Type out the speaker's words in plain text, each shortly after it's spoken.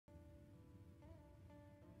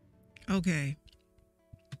Okay.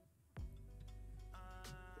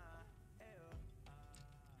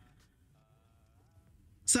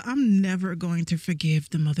 So I'm never going to forgive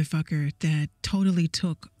the motherfucker that totally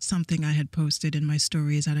took something I had posted in my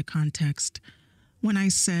stories out of context when I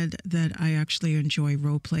said that I actually enjoy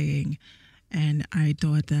role playing, and I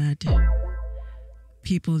thought that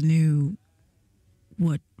people knew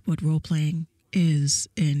what role playing is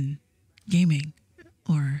in gaming,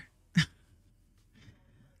 or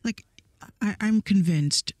like I'm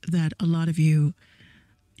convinced that a lot of you,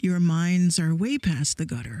 your minds are way past the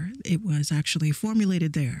gutter. It was actually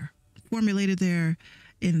formulated there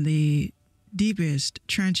in the deepest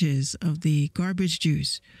trenches of the garbage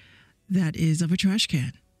juice that is of a trash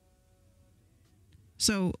can.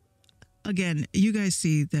 So again, you guys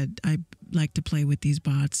see that I like to play with these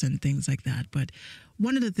bots and things like that. But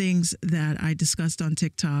one of the things that I discussed on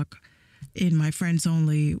TikTok in my friends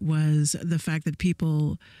only was the fact that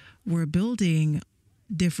people were building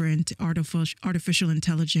different artificial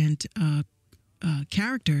intelligent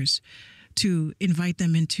characters to invite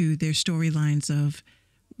them into their storylines of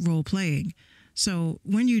role playing. So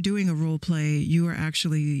when you're doing a role play, you are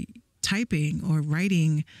actually typing or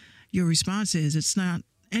writing your responses. It's not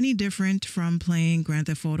any different from playing Grand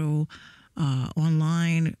Theft Auto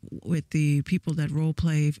online with the people that role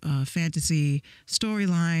play fantasy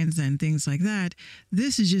storylines and things like that.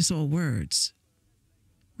 This is just all words,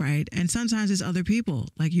 right? And sometimes it's other people,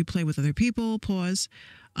 like you play with other people. Pause.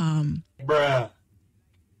 Bruh.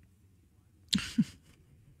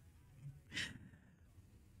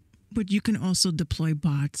 But you can also deploy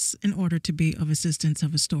bots in order to be of assistance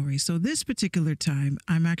of a story. So this particular time,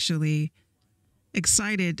 I'm actually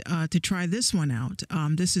excited to try this one out.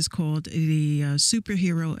 This is called the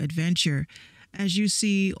Superhero Adventure. As you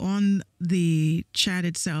see on the chat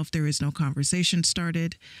itself, there is no conversation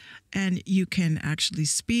started, and you can actually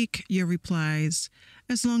speak your replies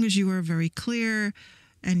as long as you are very clear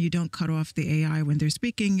and you don't cut off the AI when they're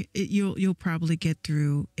speaking. You'll probably get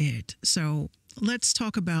through it. So let's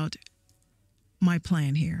talk about my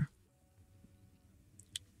plan here.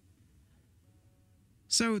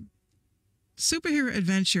 So Superhero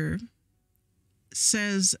Adventure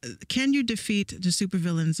says, can you defeat the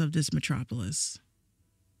supervillains of this metropolis?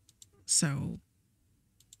 So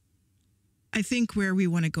I think where we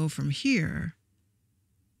want to go from here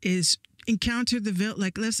is encounter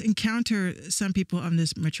let's encounter some people on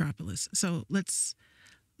this metropolis. So let's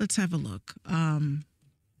have a look.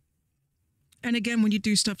 And again, when you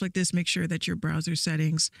do stuff like this, make sure that your browser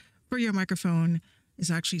settings for your microphone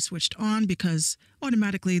is actually switched on, because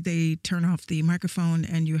automatically they turn off the microphone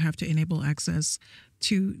and you have to enable access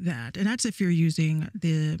to that. And that's if you're using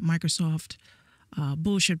the Microsoft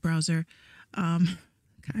bullshit browser. I've,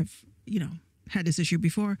 had this issue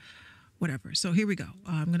before, whatever. So here we go.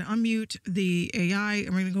 I'm going to unmute the AI and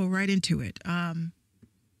we're going to go right into it. How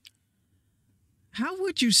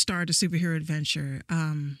would you start a superhero adventure?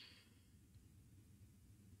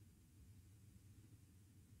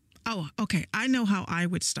 Oh, okay. I know how I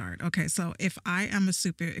would start. Okay, so if I am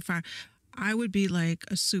I would be like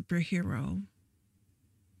a superhero,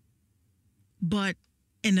 but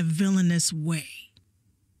in a villainous way.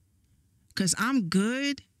 Because I'm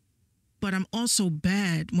good, but I'm also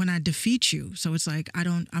bad when I defeat you. So it's like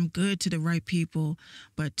I'm good to the right people,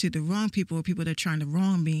 but to the wrong people, or people that are trying to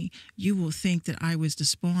wrong me, you will think that I was the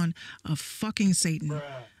spawn of fucking Satan. Bruh.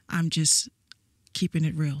 I'm just keeping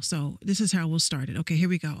it real. So this is how we'll start it. Okay, here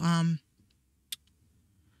we go.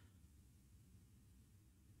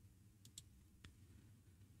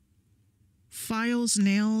 Files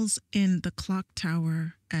nails in the clock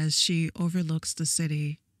tower as she overlooks the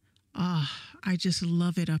city. I just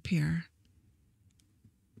love it up here.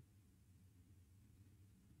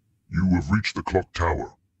 You have reached the clock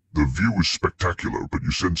tower. The view is spectacular, but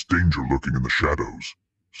you sense danger lurking in the shadows.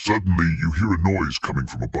 Suddenly, you hear a noise coming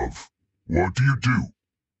from above. What do you do?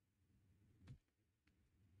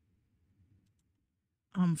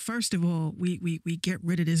 First of all, we get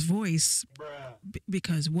rid of this voice,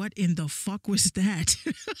 because what in the fuck was that?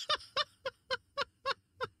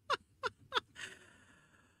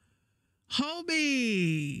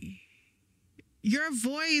 Homie, your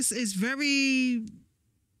voice is very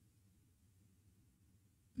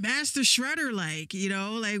Master Shredder like,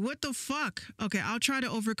 like what the fuck? Okay, I'll try to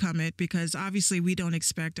overcome it, because obviously we don't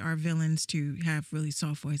expect our villains to have really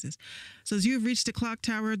soft voices. So as you've reached the clock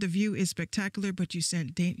tower, the view is spectacular, but you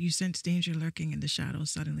sense danger lurking in the shadows.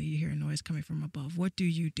 Suddenly you hear a noise coming from above. What do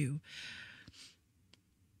you do?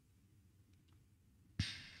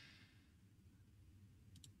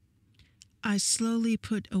 I slowly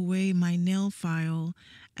put away my nail file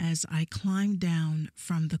as I climbed down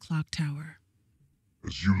from the clock tower.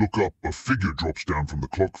 As you look up, a figure drops down from the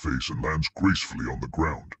clock face and lands gracefully on the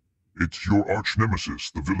ground. It's your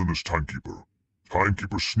arch-nemesis, the villainous Timekeeper.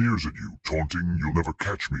 Timekeeper sneers at you, taunting, "You'll never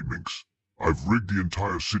catch me, Minx. I've rigged the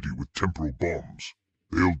entire city with temporal bombs.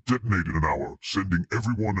 They'll detonate in an hour, sending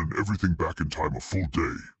everyone and everything back in time a full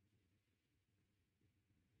day."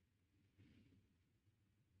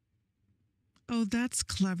 Oh, that's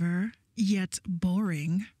clever, yet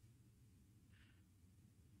boring.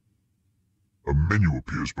 A menu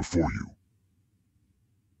appears before you.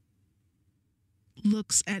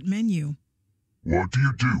 Looks at menu. What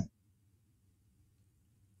do?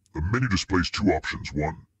 The menu displays two options.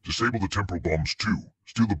 1. Disable the temporal bombs. 2.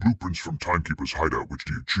 Steal the blueprints from Timekeeper's hideout. Which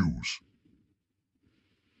do you choose?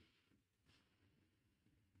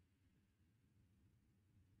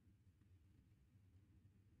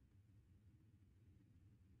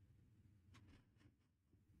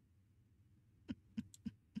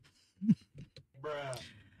 Bruh.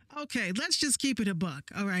 Okay, let's just keep it a buck.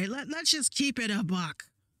 All right, let's just keep it a buck.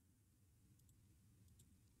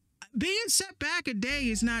 Being set back a day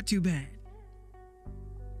is not too bad.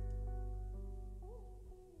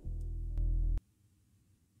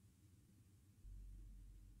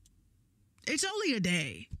 It's only a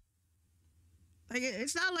day. Like,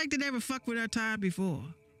 it's not like they never fucked with our time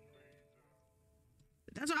before.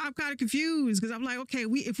 That's why I'm kind of confused, because I'm like, okay,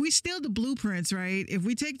 if we steal the blueprints, right? If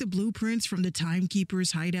we take the blueprints from the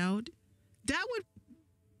Timekeeper's hideout, that would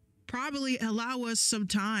probably allow us some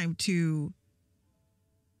time to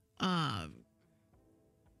kind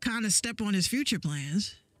of step on his future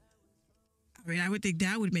plans. I mean, I would think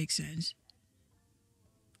that would make sense.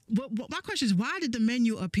 But my question is, why did the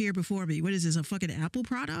menu appear before me? What is this, a fucking Apple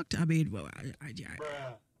product? I mean, well,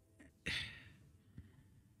 Bruh.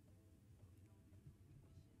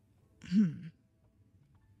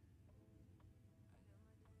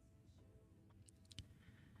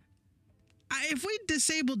 If we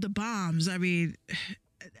disabled the bombs, I mean,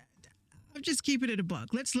 I'm just keeping it a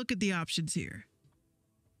buck. Let's look at the options here.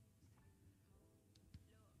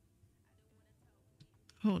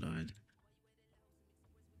 Hold on.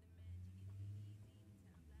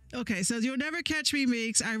 Okay, so you'll never catch me,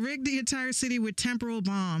 Meeks. I rigged the entire city with temporal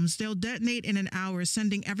bombs. They'll detonate in an hour,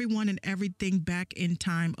 sending everyone and everything back in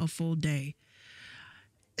time a full day.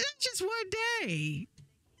 It's just one day.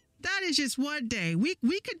 That is just one day. We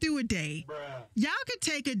could do a day. Bruh. Y'all could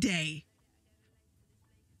take a day.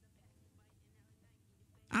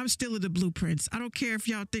 I'm still in the blueprints. I don't care if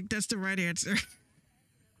y'all think that's the right answer.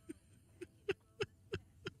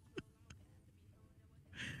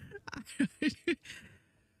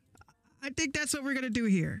 I think that's what we're going to do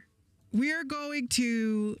here. We are going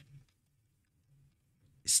to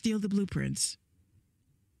steal the blueprints.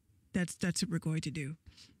 That's what we're going to do.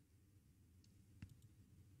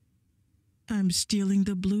 I'm stealing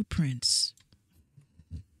the blueprints.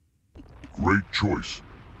 Great choice.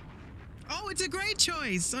 Oh, it's a great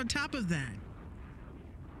choice on top of that.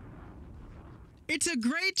 It's a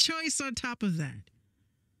great choice on top of that.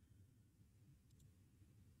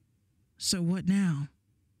 So what now?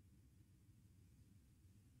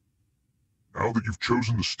 Now that you've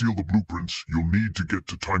chosen to steal the blueprints, you'll need to get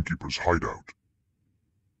to Timekeeper's hideout.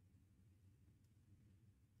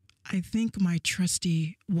 I think my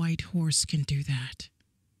trusty white horse can do that.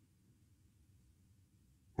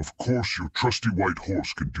 Of course, your trusty white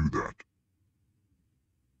horse can do that.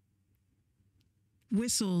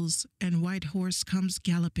 Whistles, and white horse comes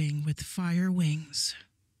galloping with fire wings.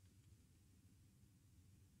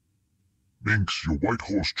 Minx, your white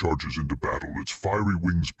horse charges into battle, its fiery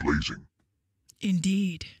wings blazing.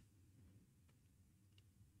 Indeed.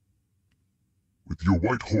 With your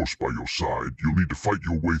white horse by your side, you'll need to fight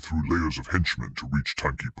your way through layers of henchmen to reach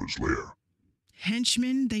Timekeeper's lair.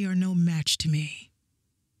 Henchmen, they are no match to me.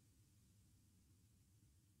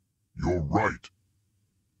 You're right.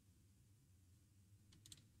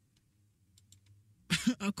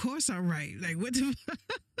 Of course I'm right. Like, what the...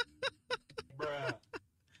 Bruh.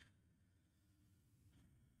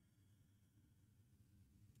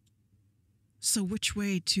 So which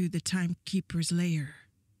way to the Timekeeper's lair?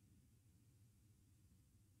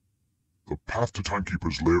 The path to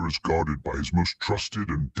Timekeeper's lair is guarded by his most trusted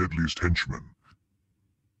and deadliest henchmen.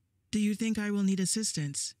 Do you think I will need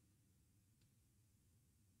assistance?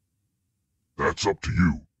 That's up to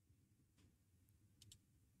you.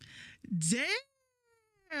 Damn!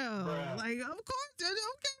 Bruh. Like, of course.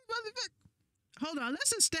 Okay, motherfucker. Hold on.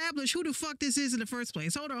 Let's establish who the fuck this is in the first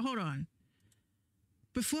place. Hold on.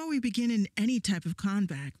 Before we begin in any type of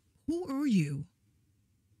combat, who are you?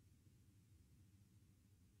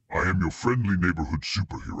 I am your friendly neighborhood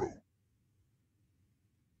superhero.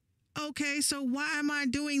 Okay, so why am I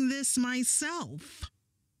doing this myself?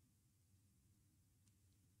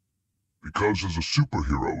 Because as a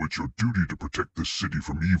superhero, it's your duty to protect this city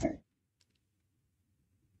from evil.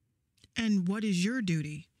 And what is your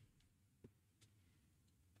duty?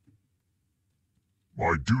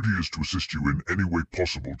 My duty is to assist you in any way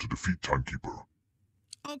possible to defeat Timekeeper.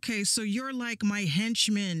 Okay, so you're like my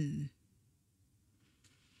henchman.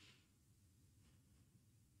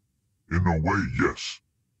 In a way, yes.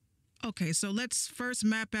 Okay, so let's first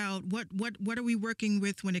map out what are we working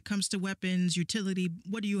with when it comes to weapons, utility?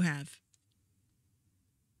 What do you have?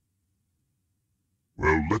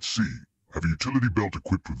 Well, let's see. I have a utility belt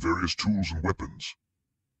equipped with various tools and weapons.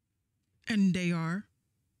 And they are?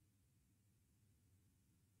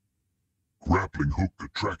 Grappling hook, a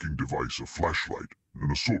tracking device, a flashlight, and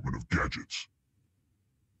an assortment of gadgets.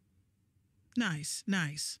 Nice,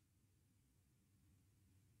 nice.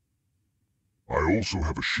 I also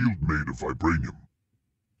have a shield made of vibranium.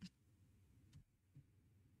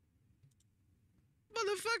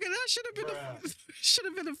 Motherfucker, that Bruh. should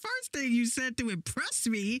have been the first thing you said to impress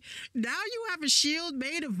me. Now you have a shield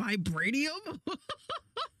made of vibranium?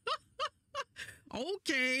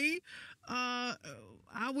 Okay. I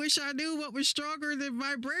wish I knew what was stronger than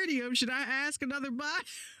vibranium. Should I ask another bot?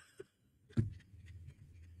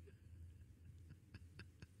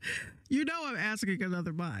 You know I'm asking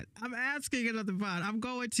another bot. I'm asking another bot. I'm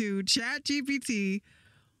going to Chat GPT.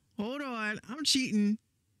 Hold on. I'm cheating.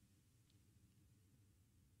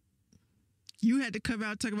 You had to come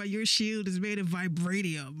out talking about your shield is made of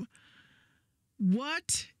vibranium.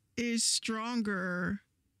 What is stronger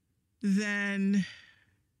than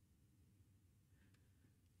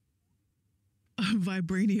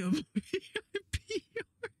vibranium?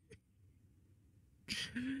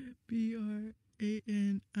 BRANIUM.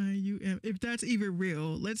 If that's even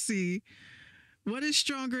real, let's see. What is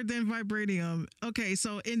stronger than vibranium? Okay,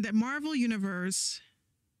 so in the Marvel universe,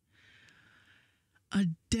 a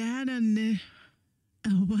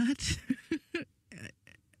what?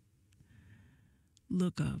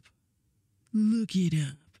 Look up. Look it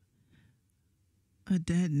up. A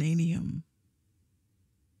dadananium.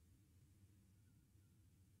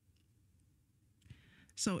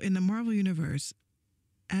 So in the Marvel universe,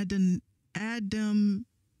 adamantium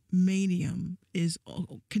is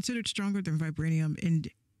considered stronger than vibranium in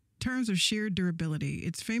terms of sheer durability.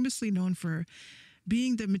 It's famously known for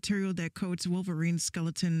being the material that coats Wolverine's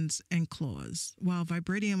skeletons and claws. While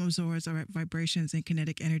vibranium absorbs our vibrations and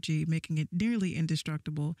kinetic energy, making it nearly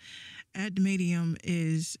indestructible, adamantium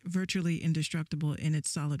is virtually indestructible in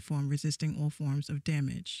its solid form, resisting all forms of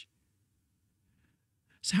damage.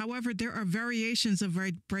 So, however, there are variations of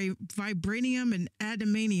vibranium and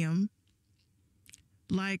adamantium,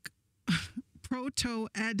 like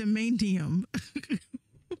proto-adamantium,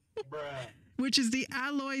 Bruh. which is the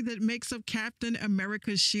alloy that makes up Captain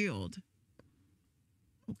America's shield.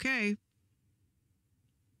 Okay.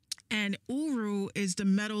 And Uru is the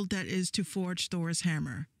metal that is to forge Thor's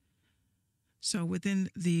hammer. So within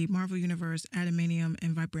the Marvel Universe, adamantium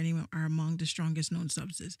and vibranium are among the strongest known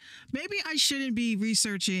substances. Maybe I shouldn't be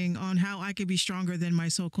researching on how I could be stronger than my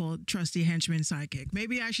so-called trusty henchman sidekick.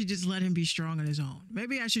 Maybe I should just let him be strong on his own.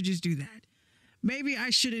 Maybe I should just do that. Maybe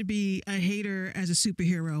I shouldn't be a hater as a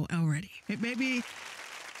superhero already. Maybe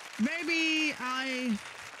I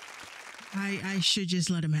should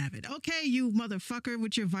just let him have it. Okay, you motherfucker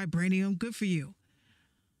with your vibranium. Good for you.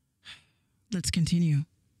 Let's continue.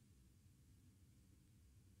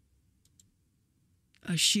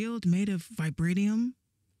 A shield made of vibranium?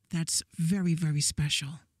 That's very, very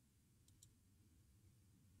special.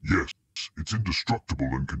 Yes, it's indestructible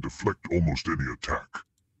and can deflect almost any attack.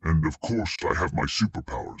 And of course, I have my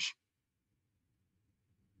superpowers.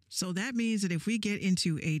 So that means that if we get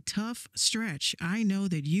into a tough stretch, I know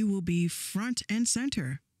that you will be front and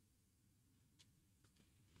center.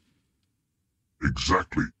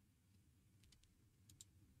 Exactly.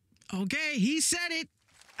 Okay, he said it.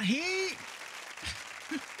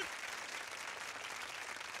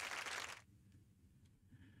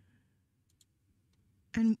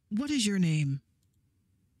 And what is your name?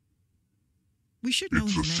 We should know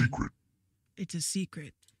It's a his name. secret. It's a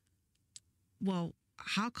secret. Well,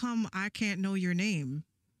 how come I can't know your name?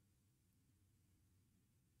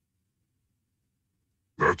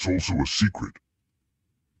 That's also a secret.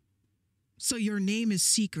 So your name is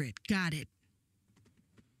secret. Got it.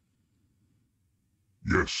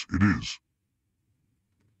 Yes, it is.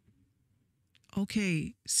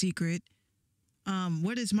 Okay, secret.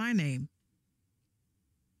 What is my name?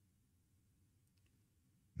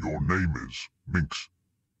 Your name is Minx.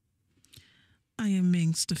 I am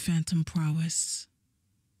Minx, the Phantom Prowess.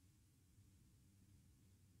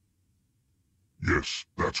 Yes,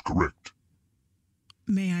 that's correct.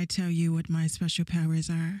 May I tell you what my special powers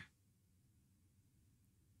are?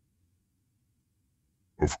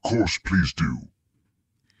 Of course, please do.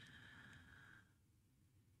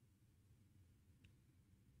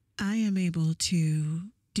 I am able to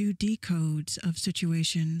do decodes of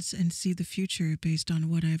situations and see the future based on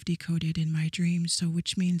what I've decoded in my dreams, so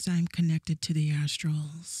which means I'm connected to the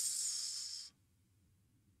astrals.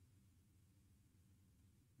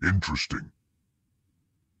 Interesting.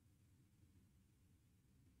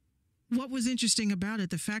 What was interesting about it?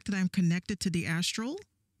 The fact that I'm connected to the astral?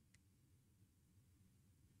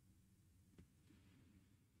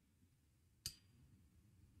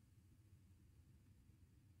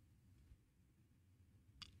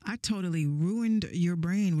 I totally ruined your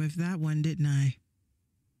brain with that one, didn't I?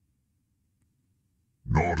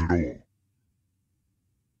 Not at all.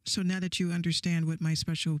 So now that you understand what my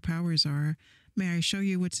special powers are, may I show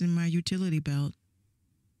you what's in my utility belt?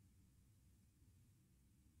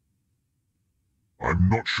 I'm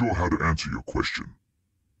not sure how to answer your question.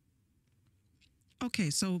 Okay,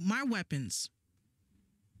 so my weapons.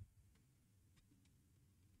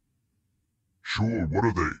 Sure, what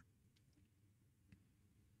are they?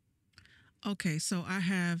 Okay, so I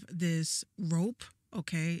have this rope,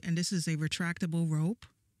 okay, and this is a retractable rope.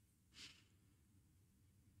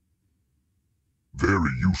 Very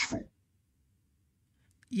useful.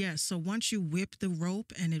 Yes, so once you whip the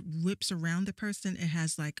rope and it whips around the person, it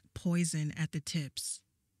has like poison at the tips.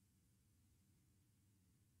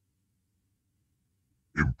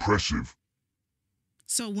 Impressive.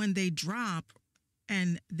 So when they drop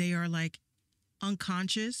and they are like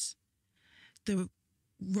unconscious, the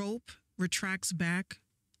rope retracts back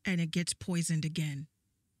and it gets poisoned again.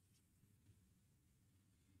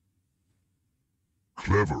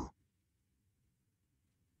 Clever.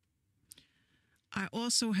 I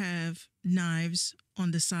also have knives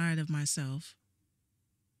on the side of myself.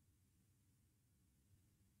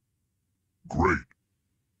 Great.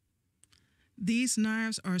 These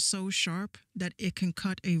knives are so sharp that it can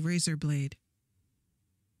cut a razor blade.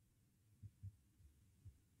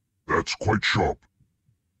 That's quite sharp.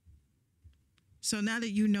 So now that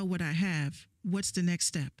you know what I have, what's the next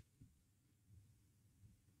step?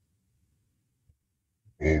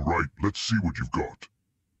 All right, let's see what you've got.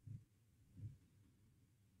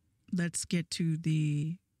 Let's get to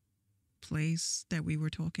the place that we were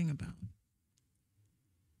talking about.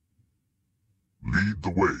 Lead the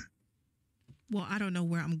way. Well, I don't know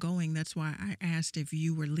where I'm going. That's why I asked if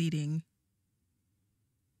you were leading.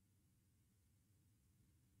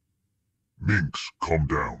 Minx, calm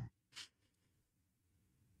down.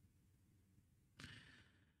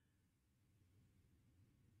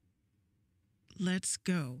 Let's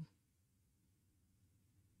go.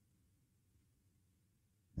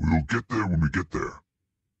 We'll get there when we get there.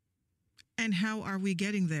 And how are we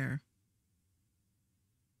getting there?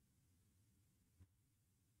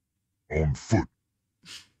 On foot.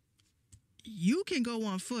 You can go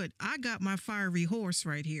on foot. I got my fiery horse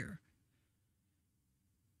right here.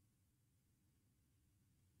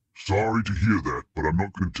 Sorry to hear that, but I'm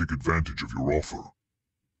not going to take advantage of your offer.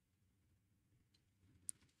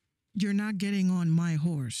 You're not getting on my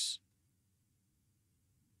horse.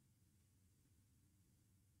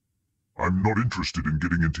 I'm not interested in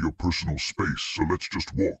getting into your personal space, so let's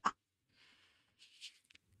just walk.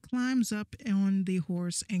 Climbs up on the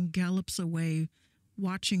horse and gallops away,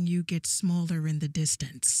 watching you get smaller in the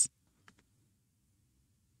distance.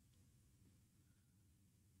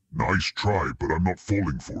 Nice try, but I'm not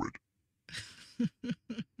falling for it.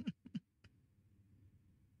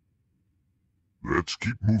 Let's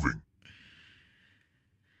keep moving.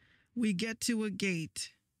 We get to a gate.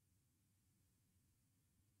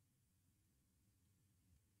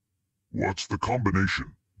 What's the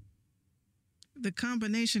combination? The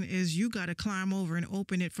combination is you got to climb over and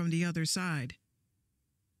open it from the other side.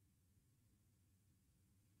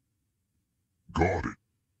 Got it.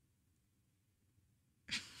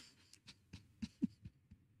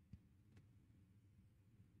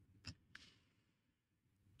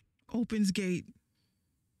 Opens gate.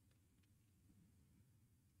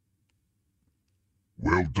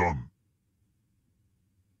 Well done.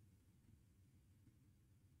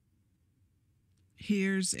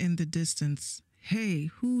 Here's in the distance. Hey,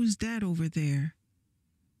 who's that over there?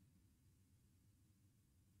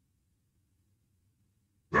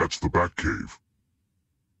 That's the Batcave.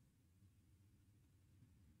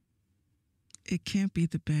 It can't be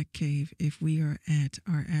the Batcave if we are at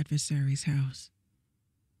our adversary's house.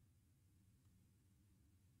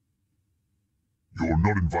 You're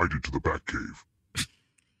not invited to the Batcave.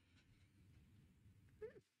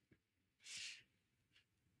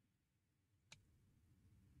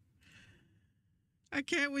 I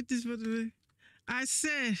can't with this. I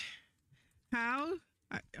said, how?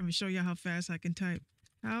 I'm going to show you how fast I can type.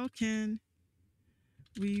 How can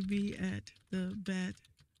we be at the Bat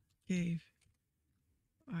Cave?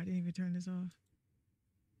 Oh, I didn't even turn this off.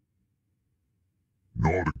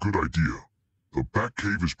 Not a good idea. The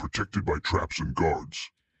Batcave is protected by traps and guards.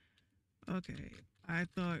 Okay, I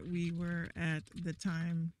thought we were at the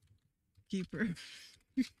timekeeper.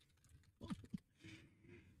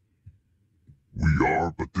 We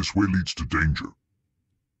are, but this way leads to danger.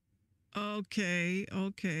 Okay,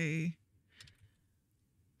 okay.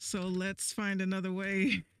 So let's find another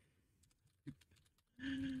way.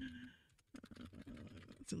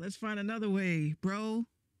 So let's find another way, bro.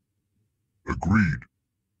 Agreed.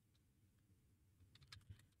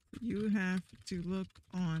 You have to look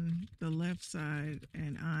on the left side,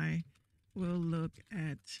 and I will look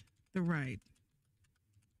at the right.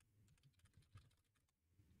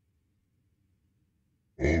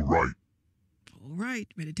 All right. All right,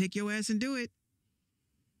 better take your ass and do it.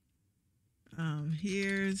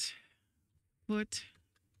 Here's foot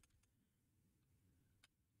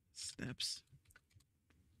steps.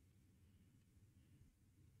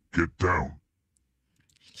 Get down.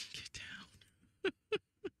 Get down.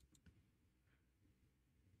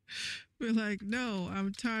 We're like, no,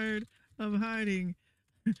 I'm tired of hiding.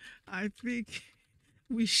 I think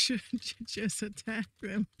we should just attack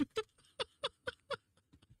them.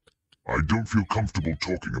 I don't feel comfortable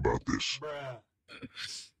talking about this. Bruh.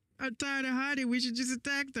 I'm tired of hiding. We should just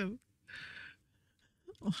attack them.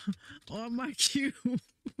 On my cue.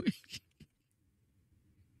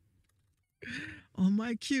 On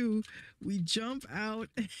my cue, we jump out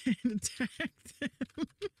and attack them.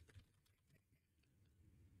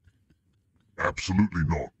 Absolutely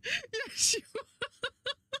not. Yes, you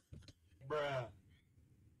Bruh.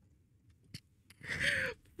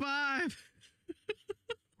 5,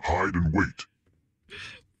 Hide and wait.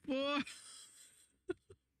 4,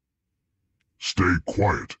 Stay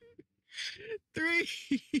quiet. 3.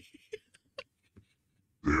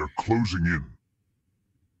 They are closing in.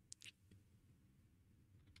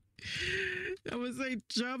 I was like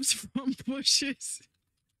jumps from bushes,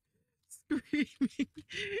 screaming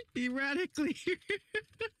erratically.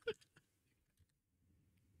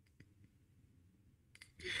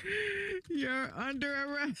 You're under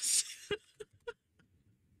arrest.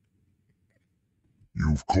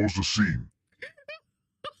 You've caused a scene.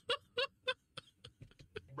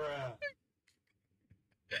 Bruh.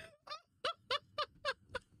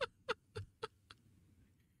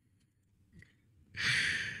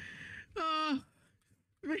 Oh,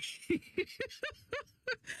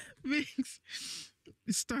 Minx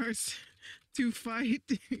starts to fight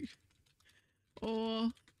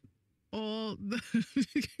all the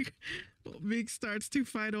Minx starts to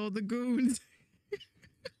fight all the goons.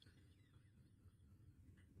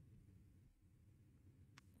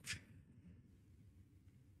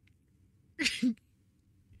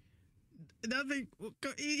 Nothing.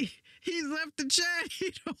 He's left the chat.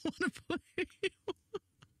 He don't want to play.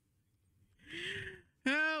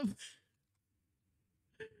 Help!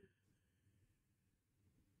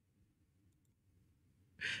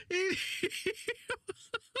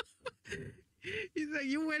 He's like,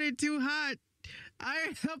 you went in too hot. I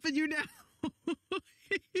ain't helping you now.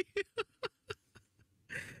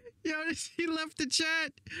 Yo, he left the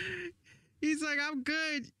chat. He's like, I'm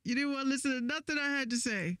good. You didn't want to listen to nothing I had to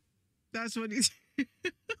say. That's what he's.